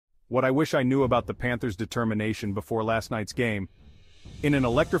What I wish I knew about the Panthers' determination before last night's game. In an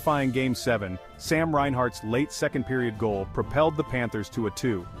electrifying Game 7, Sam Reinhart's late second-period goal propelled the Panthers to a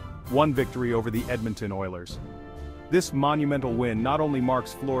 2-1 victory over the Edmonton Oilers. This monumental win not only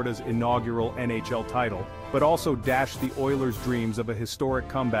marks Florida's inaugural NHL title, but also dashed the Oilers' dreams of a historic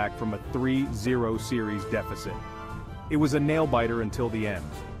comeback from a 3-0 series deficit. It was a nail-biter until the end.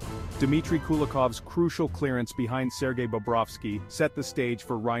 Dmitry Kulikov's crucial clearance behind Sergei Bobrovsky set the stage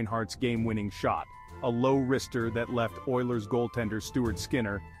for Reinhart's game-winning shot, a low-wrister that left Oilers goaltender Stuart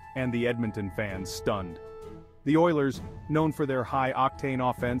Skinner and the Edmonton fans stunned. The Oilers, known for their high-octane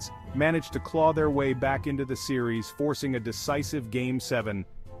offense, managed to claw their way back into the series, forcing a decisive Game 7.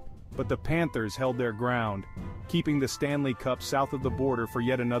 But the Panthers held their ground, keeping the Stanley Cup south of the border for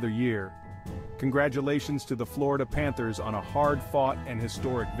yet another year. Congratulations to the Florida Panthers on a hard-fought and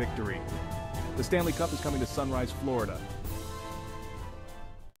historic victory. The Stanley Cup is coming to Sunrise, Florida.